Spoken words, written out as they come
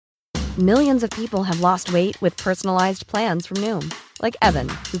Millions of people have lost weight with personalized plans from Noom. Like Evan,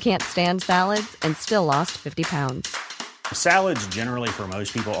 who can't stand salads and still lost 50 pounds. Salads generally for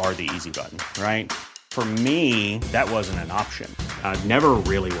most people are the easy button, right? For me, that wasn't an option. I never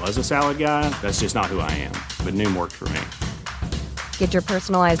really was a salad guy. That's just not who I am. But Noom worked for me. Get your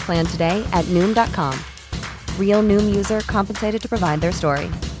personalized plan today at Noom.com. Real Noom user compensated to provide their story.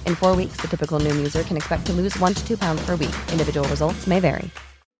 In 4 weeks, the typical Noom user can expect to lose 1 to 2 pounds per week. Individual results may vary.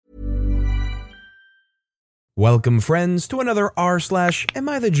 Welcome, friends, to another rSlash Am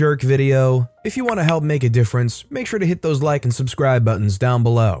I the Jerk video. If you want to help make a difference, make sure to hit those like and subscribe buttons down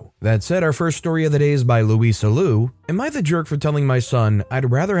below. That said, our first story of the day is by Louisa Lou. Am I the jerk for telling my son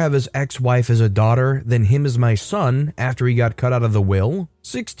I'd rather have his ex-wife as a daughter than him as my son after he got cut out of the will?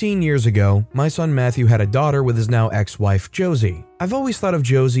 16 years ago, my son Matthew had a daughter with his now ex-wife Josie. I've always thought of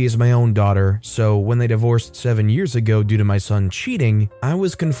Josie as my own daughter, so when they divorced 7 years ago due to my son cheating, I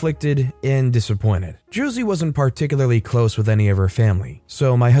was conflicted and disappointed. Josie wasn't particularly close with any of her family,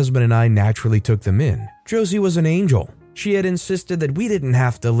 so my husband and I naturally took them in. Josie was an angel. She had insisted that we didn't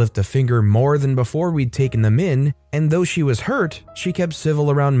have to lift a finger more than before we'd taken them in, and though she was hurt, she kept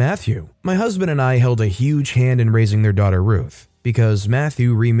civil around Matthew. My husband and I held a huge hand in raising their daughter Ruth, because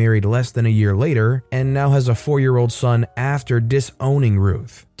Matthew remarried less than a year later and now has a 4-year-old son after disowning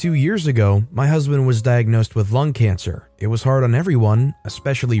Ruth. 2 years ago, my husband was diagnosed with lung cancer. It was hard on everyone,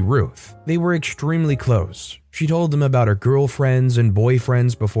 especially Ruth. They were extremely close. She told him about her girlfriends and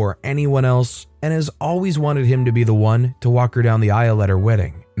boyfriends before anyone else, and has always wanted him to be the one to walk her down the aisle at her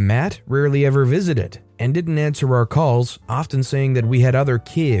wedding. Matt rarely ever visited and didn't answer our calls, often saying that we had other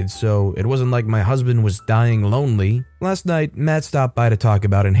kids, so it wasn't like my husband was dying lonely. Last night, Matt stopped by to talk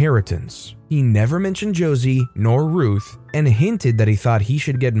about inheritance. He never mentioned Josie nor Ruth and hinted that he thought he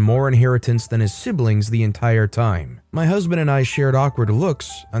should get more inheritance than his siblings the entire time. My husband and I shared awkward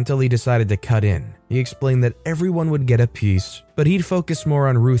looks until he decided to cut in. He explained that everyone would get a piece, but he'd focus more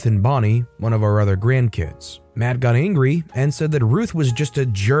on Ruth and Bonnie, one of our other grandkids. Matt got angry and said that Ruth was just a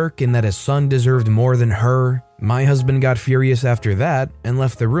jerk and that his son deserved more than her. My husband got furious after that and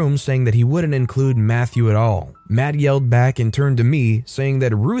left the room saying that he wouldn't include Matthew at all. Matt yelled back and turned to me saying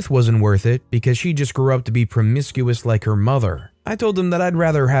that Ruth wasn't worth it because she just grew up to be promiscuous like her mother. I told him that I'd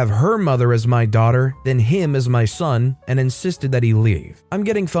rather have her mother as my daughter than him as my son and insisted that he leave. I'm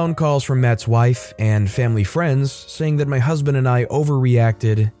getting phone calls from Matt's wife and family friends saying that my husband and I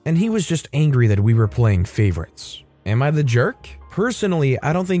overreacted and he was just angry that we were playing favorites. Am I the jerk? Personally,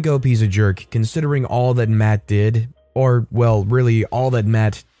 I don't think OP's a jerk considering all that Matt did, or, well, really all that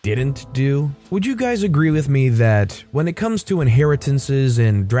Matt didn't do. Would you guys agree with me that when it comes to inheritances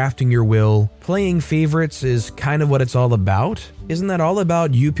and drafting your will, playing favorites is kind of what it's all about? Isn't that all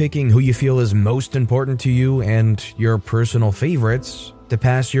about you picking who you feel is most important to you and your personal favorites to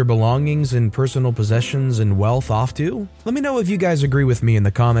pass your belongings and personal possessions and wealth off to? Let me know if you guys agree with me in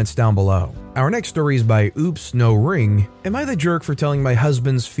the comments down below. Our next story is by Oops No Ring. Am I the jerk for telling my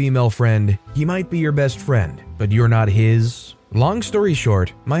husband's female friend he might be your best friend, but you're not his? Long story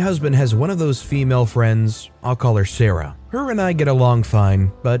short, my husband has one of those female friends, I'll call her Sarah. Her and I get along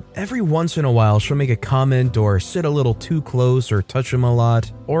fine, but every once in a while she'll make a comment or sit a little too close or touch him a lot,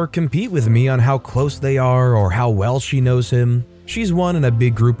 or compete with me on how close they are or how well she knows him. She's one in a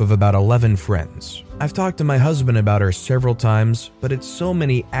big group of about 11 friends. I've talked to my husband about her several times, but it's so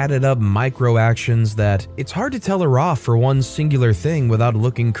many added up micro actions that it's hard to tell her off for one singular thing without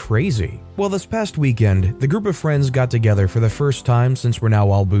looking crazy. Well, this past weekend, the group of friends got together for the first time since we're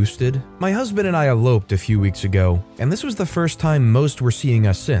now all boosted. My husband and I eloped a few weeks ago, and this was the first time most were seeing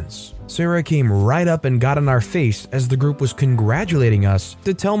us since. Sarah came right up and got in our face as the group was congratulating us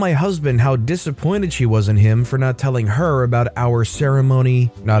to tell my husband how disappointed she was in him for not telling her about our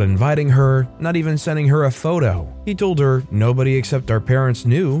ceremony, not inviting her, not even sending her a photo. He told her nobody except our parents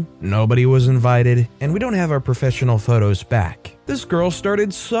knew, nobody was invited, and we don't have our professional photos back. This girl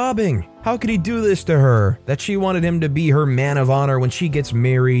started sobbing. How could he do this to her? That she wanted him to be her man of honor when she gets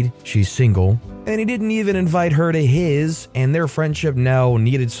married. She's single. And he didn't even invite her to his, and their friendship now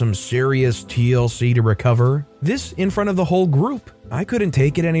needed some serious TLC to recover. This in front of the whole group. I couldn't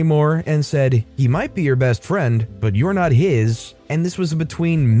take it anymore and said, he might be your best friend, but you're not his. And this was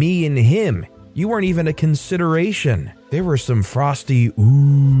between me and him. You weren't even a consideration. There were some frosty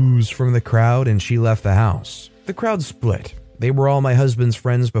oohs from the crowd and she left the house. The crowd split. They were all my husband's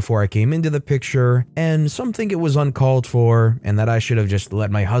friends before I came into the picture, and some think it was uncalled for and that I should have just let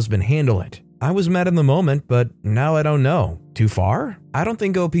my husband handle it. I was mad in the moment, but now I don't know. Too far? I don't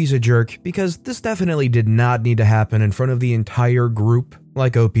think OP's a jerk because this definitely did not need to happen in front of the entire group.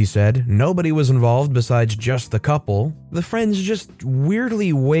 Like OP said, nobody was involved besides just the couple. The friend's just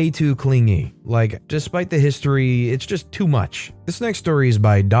weirdly way too clingy. Like, despite the history, it's just too much. This next story is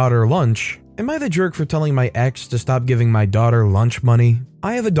by Daughter Lunch. Am I the jerk for telling my ex to stop giving my daughter lunch money?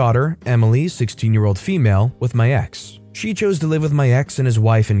 I have a daughter, Emily, 16-year-old female, with my ex. She chose to live with my ex and his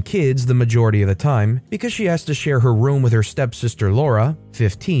wife and kids the majority of the time because she has to share her room with her stepsister Laura,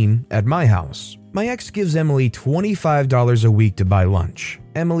 15, at my house. My ex gives Emily $25 a week to buy lunch.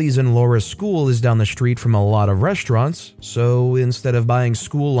 Emily's and Laura's school is down the street from a lot of restaurants, so instead of buying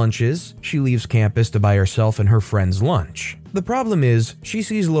school lunches, she leaves campus to buy herself and her friends lunch. The problem is, she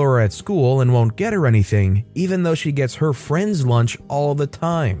sees Laura at school and won't get her anything, even though she gets her friends lunch all the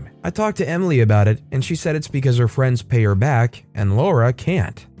time. I talked to Emily about it, and she said it's because her friends pay her back, and Laura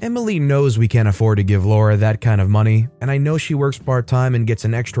can't. Emily knows we can't afford to give Laura that kind of money, and I know she works part-time and gets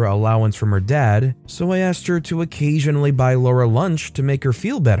an extra allowance from her dad, so I asked her to occasionally buy Laura lunch to make her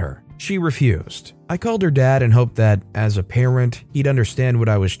feel better. She refused. I called her dad and hoped that, as a parent, he'd understand what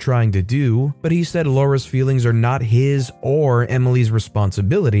I was trying to do, but he said Laura's feelings are not his or Emily's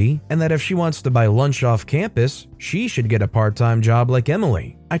responsibility, and that if she wants to buy lunch off campus, she should get a part-time job like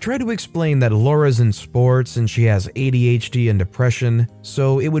Emily. I tried to explain that Laura's in sports and she has ADHD and depression,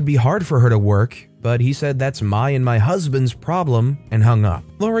 so it would be hard for her to work, but he said that's my and my husband's problem and hung up.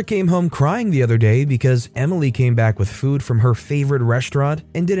 Laura came home crying the other day because Emily came back with food from her favorite restaurant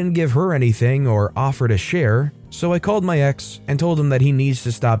and didn't give her anything or offer to share. So I called my ex and told him that he needs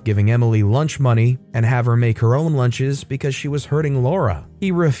to stop giving Emily lunch money and have her make her own lunches because she was hurting Laura.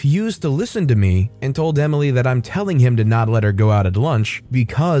 He refused to listen to me and told Emily that I'm telling him to not let her go out at lunch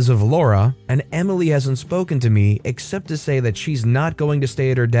because of Laura, and Emily hasn't spoken to me except to say that she's not going to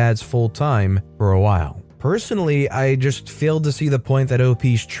stay at her dad's full time for a while. Personally, I just failed to see the point that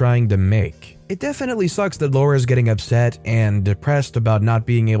OP's trying to make. It definitely sucks that Laura's getting upset and depressed about not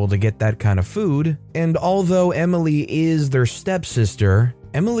being able to get that kind of food, and although Emily is their stepsister,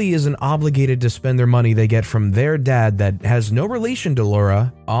 Emily isn't obligated to spend their money they get from their dad that has no relation to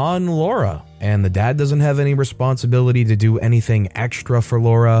Laura on Laura. And the dad doesn't have any responsibility to do anything extra for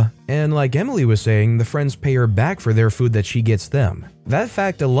Laura. And like Emily was saying, the friends pay her back for their food that she gets them. That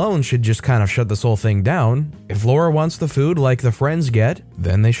fact alone should just kind of shut this whole thing down. If Laura wants the food like the friends get,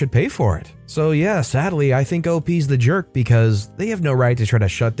 then they should pay for it. So yeah, sadly, I think OP's the jerk because they have no right to try to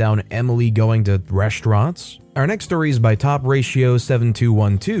shut down Emily going to restaurants. Our next story is by Top Ratio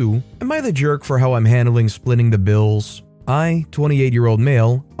 7212. Am I the jerk for how I'm handling splitting the bills? I, 28-year-old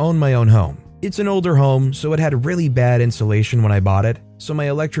male, own my own home. It's an older home, so it had really bad insulation when I bought it, so my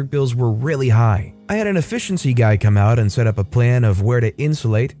electric bills were really high. I had an efficiency guy come out and set up a plan of where to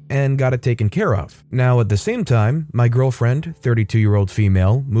insulate and got it taken care of. Now at the same time, my girlfriend, 32-year-old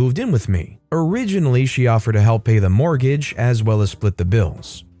female, moved in with me. Originally, she offered to help pay the mortgage as well as split the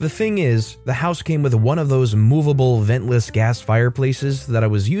bills. The thing is, the house came with one of those movable ventless gas fireplaces that I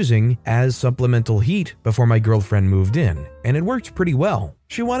was using as supplemental heat before my girlfriend moved in, and it worked pretty well.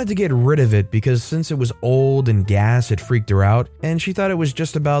 She wanted to get rid of it because since it was old and gas, it freaked her out, and she thought it was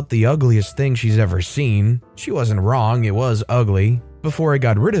just about the ugliest thing she's ever seen. She wasn't wrong, it was ugly. Before I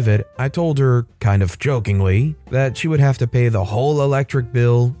got rid of it, I told her, kind of jokingly, that she would have to pay the whole electric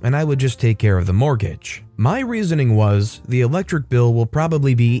bill and I would just take care of the mortgage. My reasoning was, the electric bill will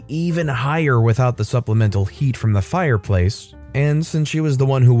probably be even higher without the supplemental heat from the fireplace, and since she was the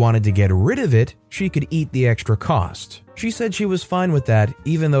one who wanted to get rid of it, she could eat the extra cost. She said she was fine with that,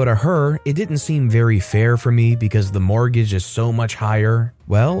 even though to her, it didn't seem very fair for me because the mortgage is so much higher.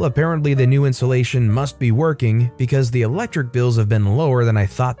 Well, apparently the new insulation must be working because the electric bills have been lower than I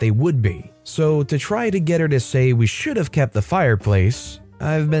thought they would be. So to try to get her to say we should have kept the fireplace,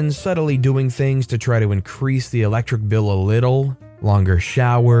 I've been subtly doing things to try to increase the electric bill a little. Longer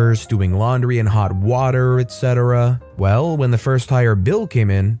showers, doing laundry in hot water, etc. Well, when the first higher bill came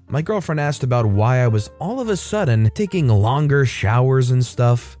in, my girlfriend asked about why I was all of a sudden taking longer showers and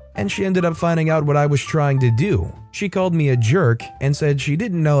stuff, and she ended up finding out what I was trying to do. She called me a jerk and said she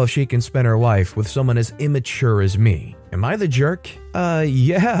didn't know if she can spend her life with someone as immature as me. Am I the jerk?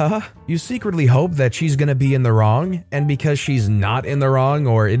 Yeah. You secretly hope that she's gonna be in the wrong, and because she's not in the wrong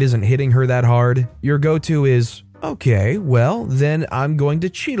or it isn't hitting her that hard, your go-to is, okay, well, then I'm going to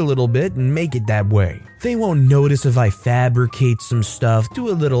cheat a little bit and make it that way. They won't notice if I fabricate some stuff, do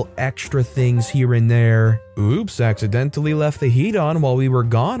a little extra things here and there. Oops, accidentally left the heat on while we were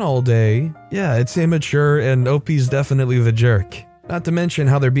gone all day. Yeah, it's immature and OP's definitely the jerk. Not to mention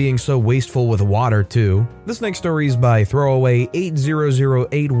how they're being so wasteful with water too. This next story is by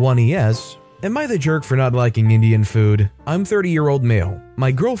Throwaway80081ES. Am I the jerk for not liking Indian food? I'm 30-year-old male.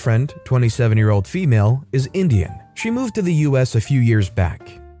 My girlfriend, 27-year-old female, is Indian. She moved to the US a few years back.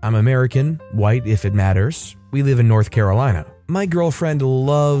 I'm American, white if it matters. We live in North Carolina. My girlfriend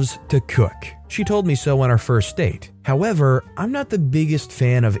loves to cook. She told me so on our first date. However, I'm not the biggest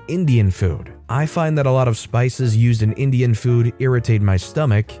fan of Indian food. I find that a lot of spices used in Indian food irritate my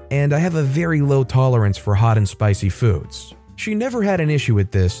stomach, and I have a very low tolerance for hot and spicy foods. She never had an issue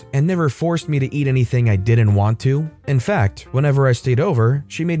with this and never forced me to eat anything I didn't want to. In fact, whenever I stayed over,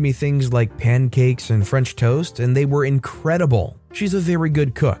 she made me things like pancakes and French toast, and they were incredible. She's a very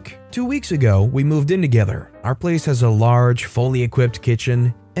good cook. 2 weeks ago, we moved in together. Our place has a large, fully equipped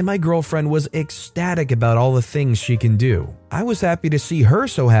kitchen, and my girlfriend was ecstatic about all the things she can do. I was happy to see her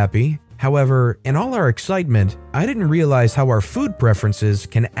so happy. However, in all our excitement, I didn't realize how our food preferences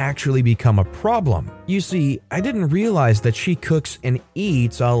can actually become a problem. You see, I didn't realize that she cooks and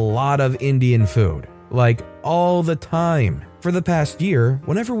eats a lot of Indian food, like all the time. For the past year,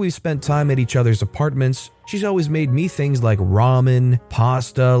 whenever we've spent time at each other's apartments, she's always made me things like ramen,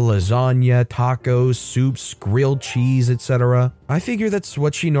 pasta, lasagna, tacos, soups, grilled cheese, etc. I figure that's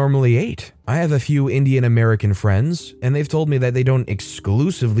what she normally ate. I have a few Indian American friends, and they've told me that they don't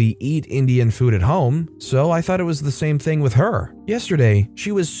exclusively eat Indian food at home, so I thought it was the same thing with her. Yesterday,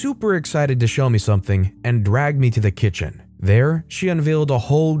 she was super excited to show me something and dragged me to the kitchen. There, she unveiled a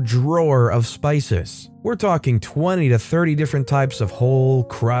whole drawer of spices. We're talking 20 to 30 different types of whole,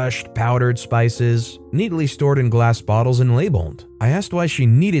 crushed, powdered spices, neatly stored in glass bottles and labeled. I asked why she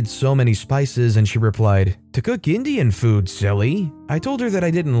needed so many spices, and she replied, "To cook Indian food, silly." I told her that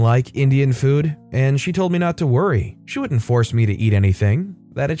I didn't like Indian food, and she told me not to worry. She wouldn't force me to eat anything,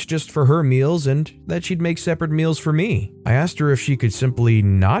 that it's just for her meals and that she'd make separate meals for me. I asked her if she could simply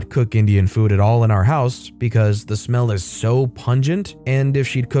not cook Indian food at all in our house because the smell is so pungent, and if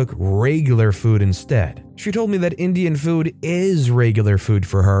she'd cook regular food instead. She told me that Indian food is regular food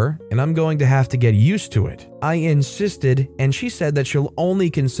for her, and I'm going to have to get used to it. I insisted, and she said that she'll only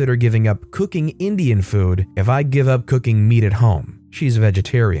consider giving up cooking Indian food if I give up cooking meat at home. She's a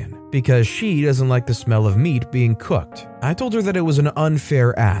vegetarian, because she doesn't like the smell of meat being cooked. I told her that it was an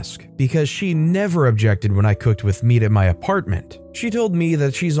unfair ask, because she never objected when I cooked with meat at my apartment. She told me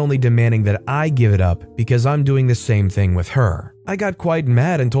that she's only demanding that I give it up because I'm doing the same thing with her. I got quite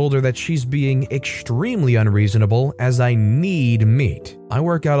mad and told her that she's being extremely unreasonable, as I need meat. I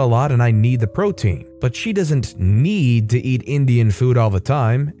work out a lot and I need the protein, but she doesn't need to eat Indian food all the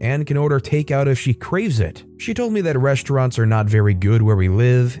time and can order takeout if she craves it. She told me that restaurants are not very good where we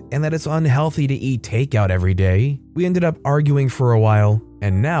live and that it's unhealthy to eat takeout every day. We ended up arguing for a while,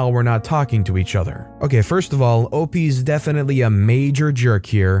 and now we're not talking to each other. Okay, first of all, OP's definitely a major jerk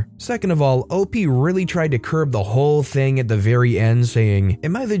here. Second of all, OP really tried to curb the whole thing at the very end, saying,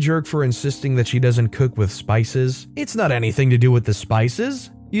 "Am I the jerk for insisting that she doesn't cook with spices? It's not anything to do with the spices."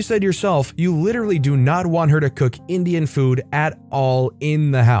 You said yourself, you literally do not want her to cook Indian food at all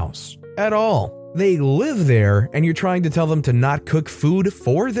in the house. At all. They live there, and you're trying to tell them to not cook food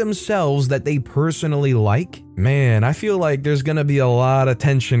for themselves that they personally like? Man, I feel like there's gonna be a lot of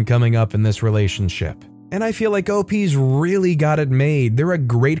tension coming up in this relationship. And I feel like OP's really got it made. They're a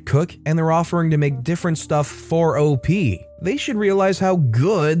great cook, and they're offering to make different stuff for OP. They should realize how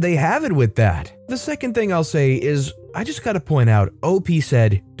good they have it with that. The second thing I'll say is, I just gotta point out, OP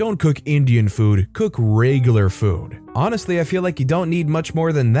said, don't cook Indian food, cook regular food. Honestly, I feel like you don't need much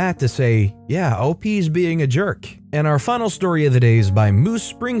more than that to say, yeah, OP's being a jerk. And our final story of the day is by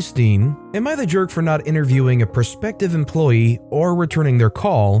Moose Springsteen. Am I the jerk for not interviewing a prospective employee or returning their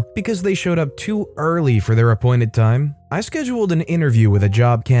call because they showed up too early for their appointed time? I scheduled an interview with a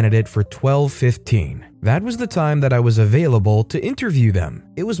job candidate for 12:15. That was the time that I was available to interview them.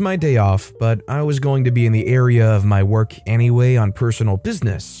 It was my day off, but I was going to be in the area of my work anyway on personal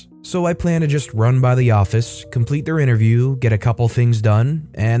business. So I planned to just run by the office, complete their interview, get a couple things done,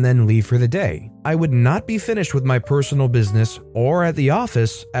 and then leave for the day. I would not be finished with my personal business or at the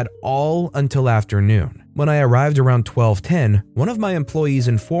office at all until afternoon. When I arrived around 12:10, one of my employees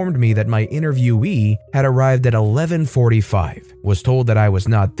informed me that my interviewee had arrived at 11:45, was told that I was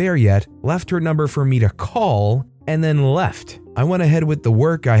not there yet, left her number for me to call, and then left. I went ahead with the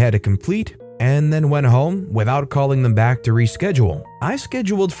work I had to complete, and then went home without calling them back to reschedule. I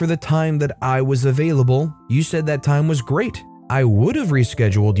scheduled for the time that I was available. You said that time was great. I would have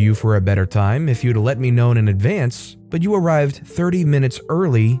rescheduled you for a better time if you'd let me know in advance, but you arrived 30 minutes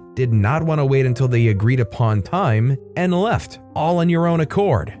early, did not want to wait until the agreed upon time, and left, all on your own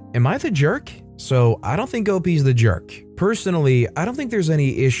accord. Am I the jerk? So I don't think OP's the jerk. Personally, I don't think there's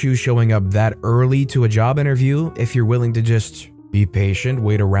any issue showing up that early to a job interview if you're willing to just Be patient,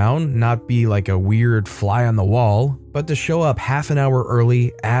 wait around, not be like a weird fly on the wall, but to show up half an hour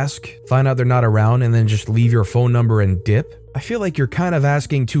early, ask, find out they're not around, and then just leave your phone number and dip? I feel like you're kind of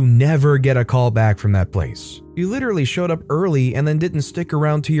asking to never get a call back from that place. You literally showed up early and then didn't stick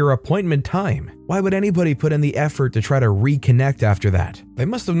around to your appointment time. Why would anybody put in the effort to try to reconnect after that? They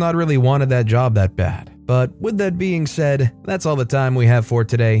must have not really wanted that job that bad. But with that being said, that's all the time we have for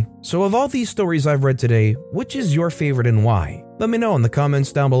today. So of all these stories I've read today, which is your favorite and why? Let me know in the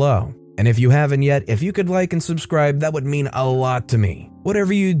comments down below. And if you haven't yet, if you could like and subscribe, that would mean a lot to me.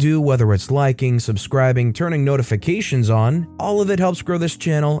 Whatever you do, whether it's liking, subscribing, turning notifications on, all of it helps grow this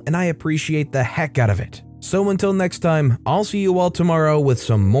channel and I appreciate the heck out of it. So until next time, I'll see you all tomorrow with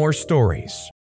some more stories.